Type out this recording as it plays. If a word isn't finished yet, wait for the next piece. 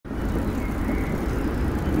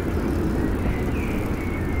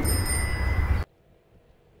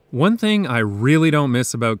One thing I really don't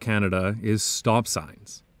miss about Canada is stop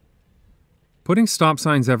signs. Putting stop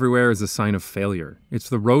signs everywhere is a sign of failure. It's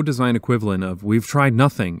the road design equivalent of we've tried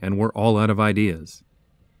nothing and we're all out of ideas.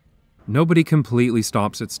 Nobody completely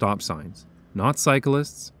stops at stop signs. Not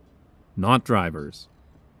cyclists, not drivers.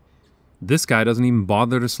 This guy doesn't even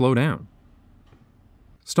bother to slow down.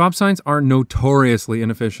 Stop signs are notoriously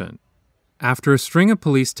inefficient. After a string of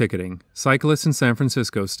police ticketing, cyclists in San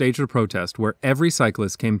Francisco staged a protest where every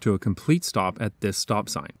cyclist came to a complete stop at this stop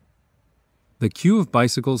sign. The queue of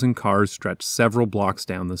bicycles and cars stretched several blocks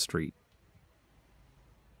down the street.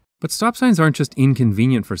 But stop signs aren't just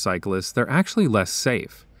inconvenient for cyclists, they're actually less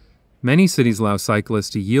safe. Many cities allow cyclists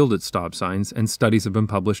to yield at stop signs, and studies have been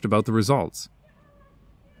published about the results.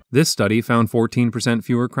 This study found 14%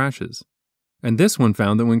 fewer crashes. And this one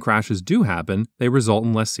found that when crashes do happen, they result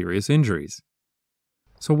in less serious injuries.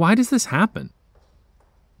 So why does this happen?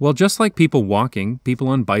 Well, just like people walking, people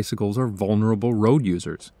on bicycles are vulnerable road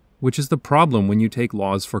users, which is the problem when you take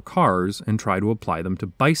laws for cars and try to apply them to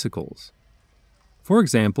bicycles. For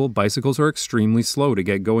example, bicycles are extremely slow to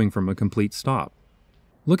get going from a complete stop.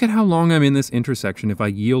 Look at how long I'm in this intersection if I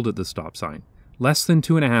yield at the stop sign, less than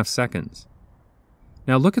 2.5 seconds.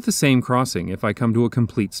 Now look at the same crossing if I come to a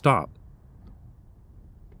complete stop.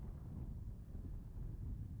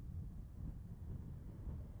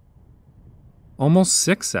 Almost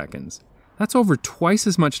 6 seconds. That's over twice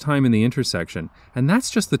as much time in the intersection, and that's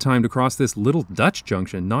just the time to cross this little Dutch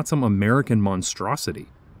junction, not some American monstrosity.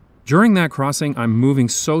 During that crossing, I'm moving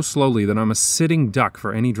so slowly that I'm a sitting duck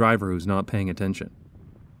for any driver who's not paying attention.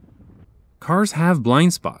 Cars have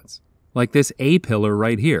blind spots, like this A-pillar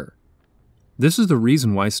right here. This is the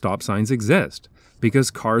reason why stop signs exist, because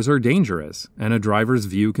cars are dangerous, and a driver's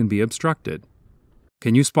view can be obstructed.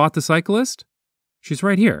 Can you spot the cyclist? She's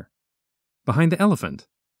right here, behind the elephant.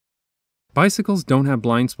 Bicycles don't have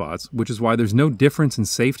blind spots, which is why there's no difference in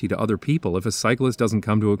safety to other people if a cyclist doesn't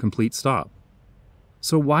come to a complete stop.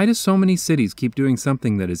 So why do so many cities keep doing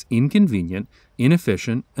something that is inconvenient,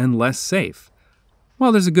 inefficient, and less safe?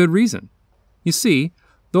 Well, there's a good reason. You see,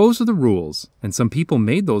 those are the rules, and some people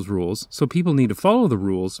made those rules, so people need to follow the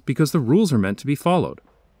rules because the rules are meant to be followed.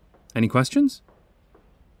 Any questions?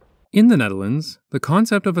 In the Netherlands, the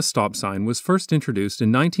concept of a stop sign was first introduced in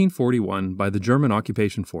 1941 by the German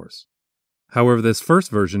occupation force. However, this first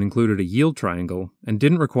version included a yield triangle and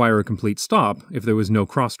didn't require a complete stop if there was no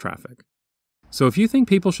cross traffic. So if you think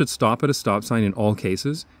people should stop at a stop sign in all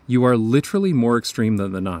cases, you are literally more extreme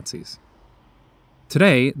than the Nazis.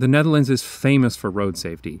 Today, the Netherlands is famous for road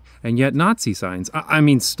safety, and yet Nazi signs,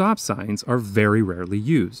 stop signs, are very rarely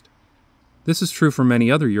used. This is true for many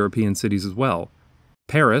other European cities as well.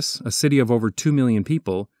 Paris, a city of over 2 million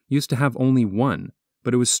people, used to have only one,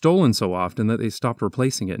 but it was stolen so often that they stopped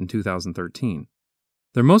replacing it in 2013.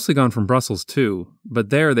 They're mostly gone from Brussels too, but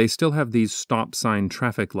there they still have these stop sign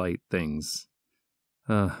traffic light things.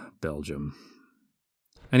 Belgium.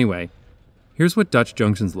 Anyway, here's what Dutch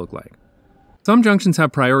junctions look like. Some junctions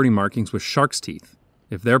have priority markings with shark's teeth.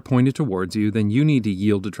 If they're pointed towards you, then you need to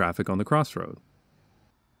yield to traffic on the crossroad.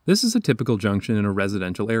 This is a typical junction in a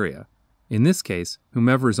residential area. In this case,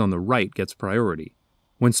 whomever is on the right gets priority.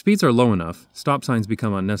 When speeds are low enough, stop signs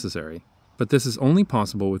become unnecessary, but this is only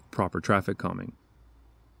possible with proper traffic calming.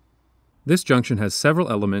 This junction has several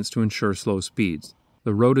elements to ensure slow speeds.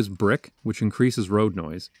 The road is brick, which increases road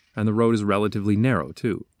noise, and the road is relatively narrow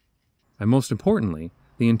too. And most importantly,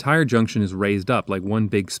 the entire junction is raised up like one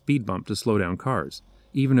big speed bump to slow down cars,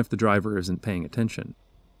 even if the driver isn't paying attention.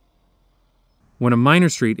 When a minor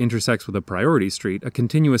street intersects with a priority street, a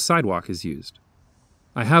continuous sidewalk is used.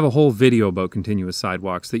 I have a whole video about continuous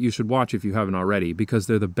sidewalks that you should watch if you haven't already because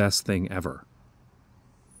they're the best thing ever.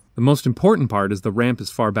 The most important part is the ramp is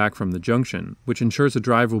far back from the junction, which ensures a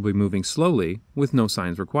driver will be moving slowly with no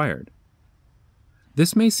signs required.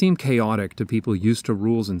 This may seem chaotic to people used to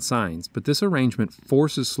rules and signs, but this arrangement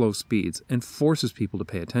forces slow speeds and forces people to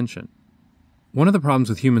pay attention. One of the problems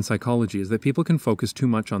with human psychology is that people can focus too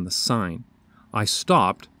much on the sign. I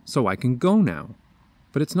stopped, so I can go now.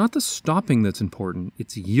 But it's not the stopping that's important,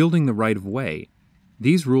 it's yielding the right of way.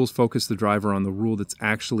 These rules focus the driver on the rule that's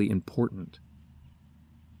actually important.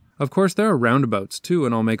 Of course, there are roundabouts too,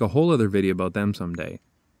 and I'll make a whole other video about them someday.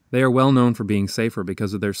 They are well known for being safer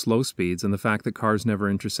because of their slow speeds and the fact that cars never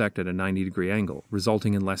intersect at a 90-degree angle,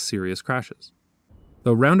 resulting in less serious crashes.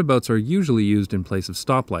 Though roundabouts are usually used in place of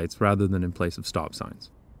stoplights rather than in place of stop signs.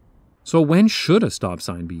 So when should a stop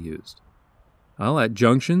sign be used? Well, at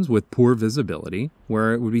junctions with poor visibility,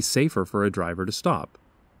 where it would be safer for a driver to stop,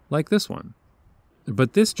 like this one.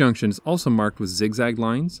 But this junction is also marked with zigzag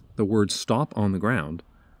lines, the word stop on the ground,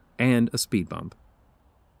 and a speed bump.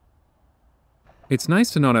 It's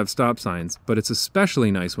nice to not have stop signs, but it's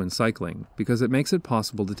especially nice when cycling, because it makes it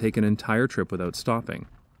possible to take an entire trip without stopping.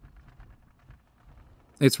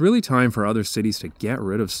 It's really time for other cities to get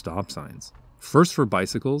rid of stop signs. First for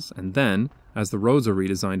bicycles, and then, as the roads are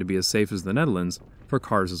redesigned to be as safe as the Netherlands, for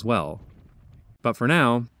cars as well. But for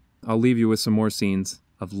now, I'll leave you with some more scenes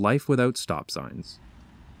of life without stop signs.